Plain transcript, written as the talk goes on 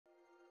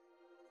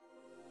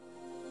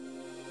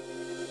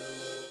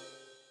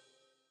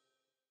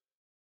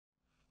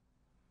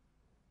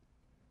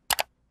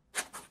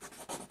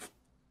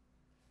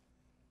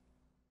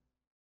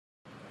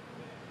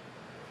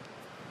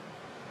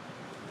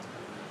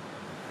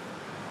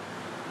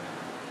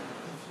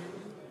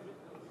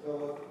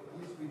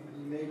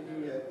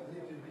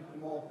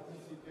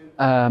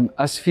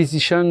As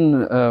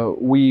physicians,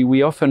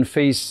 we often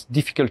face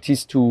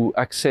difficulties to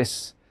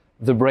access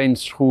the brain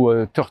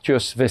through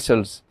tortuous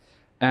vessels.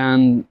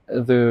 And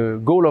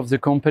the goal of the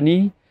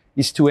company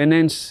is to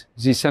enhance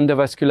this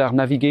endovascular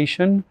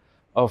navigation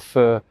of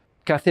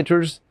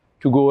catheters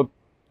to go up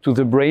to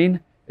the brain,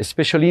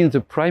 especially in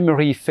the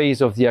primary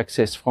phase of the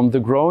access, from the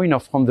groin or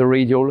from the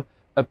radial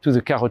up to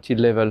the carotid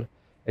level,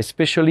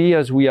 especially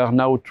as we are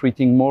now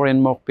treating more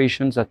and more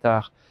patients that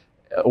are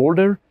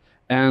older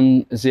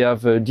and they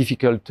have a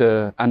difficult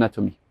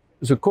anatomy.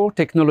 The core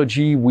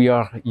technology we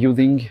are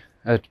using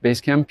at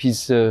Basecamp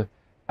is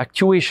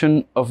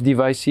actuation of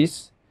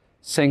devices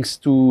thanks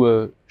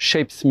to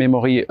shaped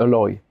memory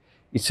alloy.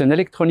 It's an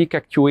electronic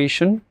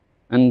actuation,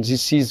 and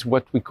this is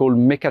what we call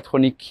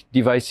mechatronic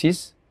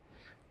devices,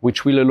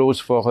 which will allow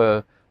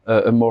for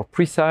a more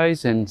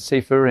precise and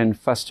safer and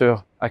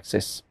faster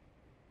access.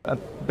 At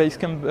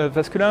Basecamp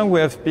Vascular, we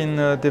have been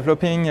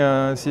developing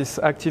this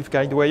active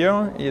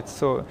guidewire.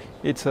 It's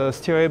a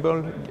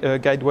steerable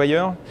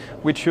guidewire,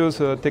 which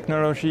uses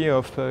technology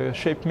of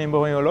shaped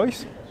memory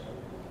alloys.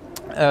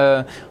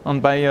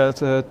 And by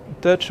the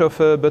touch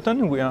of a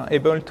button, we are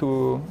able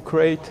to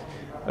create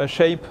a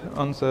shape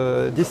on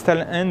the distal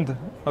end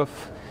of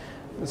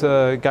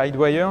the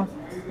guidewire,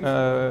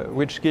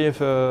 which gives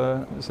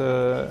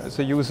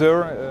the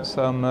user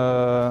some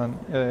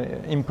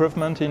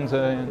improvement in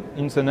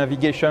the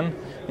navigation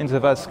in the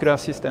vascular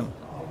system.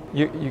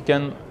 You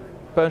can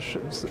push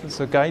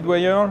the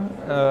guidewire,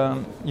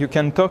 you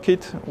can torque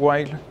it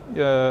while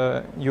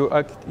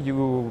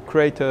you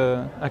create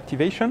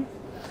activation.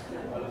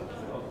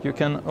 You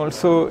can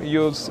also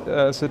use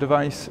the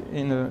device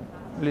in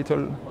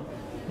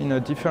a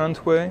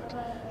different way.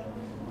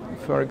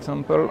 For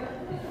example,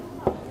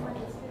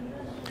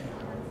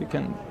 you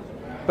can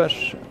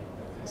push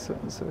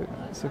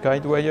the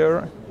guide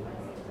wire,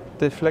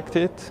 deflect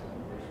it,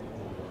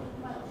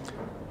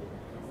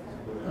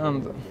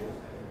 and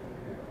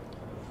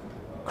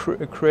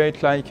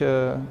create like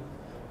a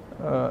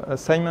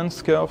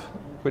Siemens curve,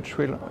 which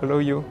will allow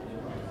you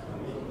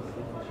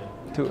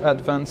to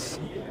advance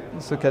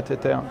the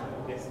catheter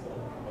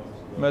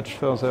much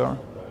further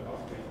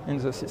in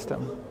the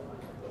system.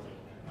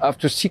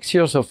 After 6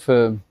 years of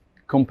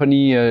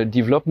company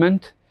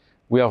development,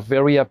 we are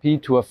very happy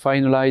to have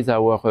finalized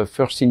our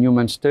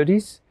first-in-human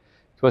studies.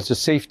 It was a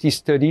safety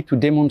study to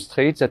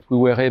demonstrate that we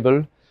were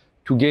able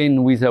to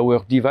gain with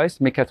our device,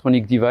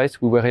 mechatronic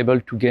device, we were able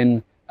to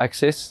gain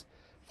access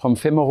from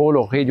femoral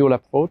or radial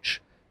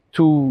approach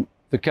to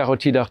the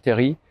carotid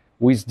artery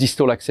with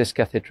distal access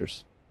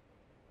catheters.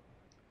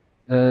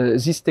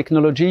 This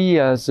technology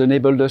has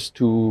enabled us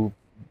to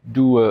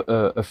do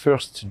a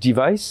first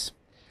device,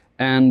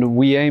 and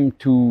we aim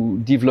to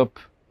develop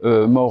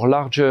a more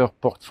larger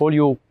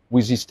portfolio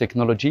with this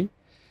technology,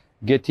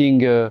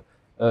 getting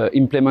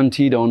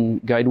implemented on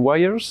guide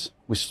wires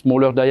with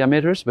smaller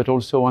diameters, but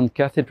also on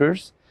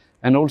catheters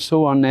and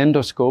also on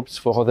endoscopes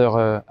for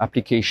other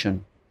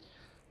application.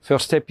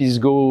 First step is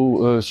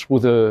go through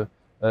the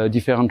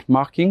different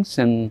markings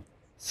and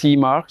CE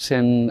marks,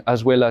 and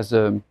as well as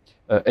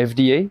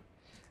FDA.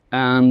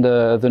 And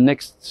the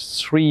next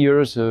 3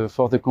 years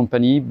for the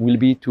company will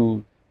be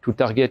to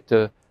target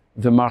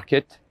the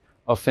market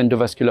of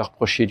endovascular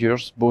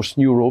procedures, both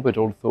neuro but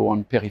also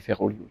on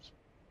peripheral use.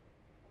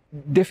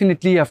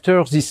 Definitely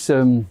after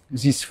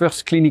this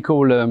first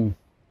clinical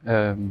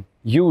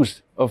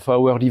use of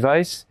our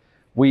device,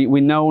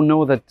 we now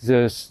know that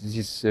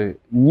this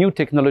new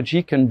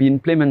technology can be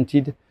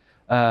implemented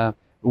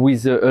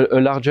with a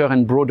larger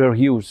and broader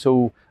use.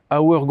 So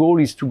our goal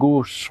is to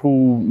go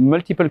through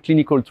multiple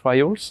clinical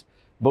trials,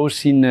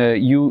 both in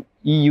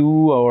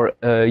EU or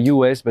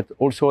US, but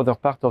also other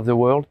parts of the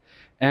world,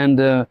 and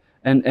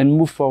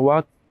move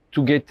forward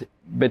to get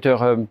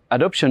better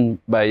adoption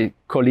by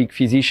colleague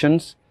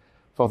physicians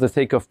for the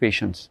sake of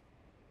patients.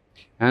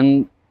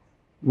 And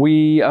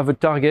we have a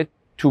target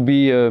to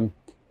be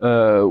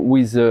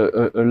with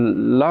a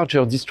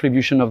larger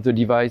distribution of the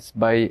device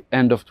by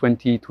end of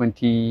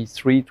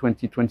 2023,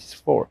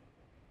 2024.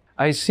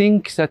 I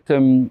think that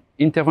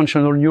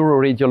interventional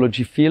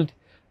neuroradiology field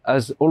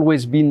has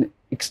always been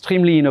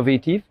extremely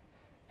innovative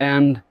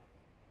and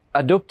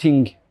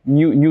adopting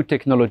new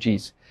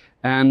technologies.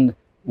 And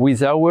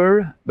with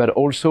our, but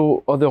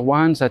also other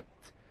ones that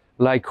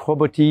like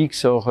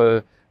robotics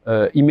or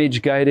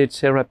image-guided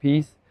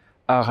therapies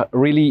are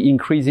really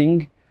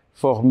increasing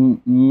for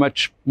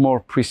much more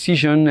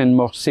precision and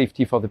more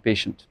safety for the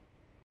patient.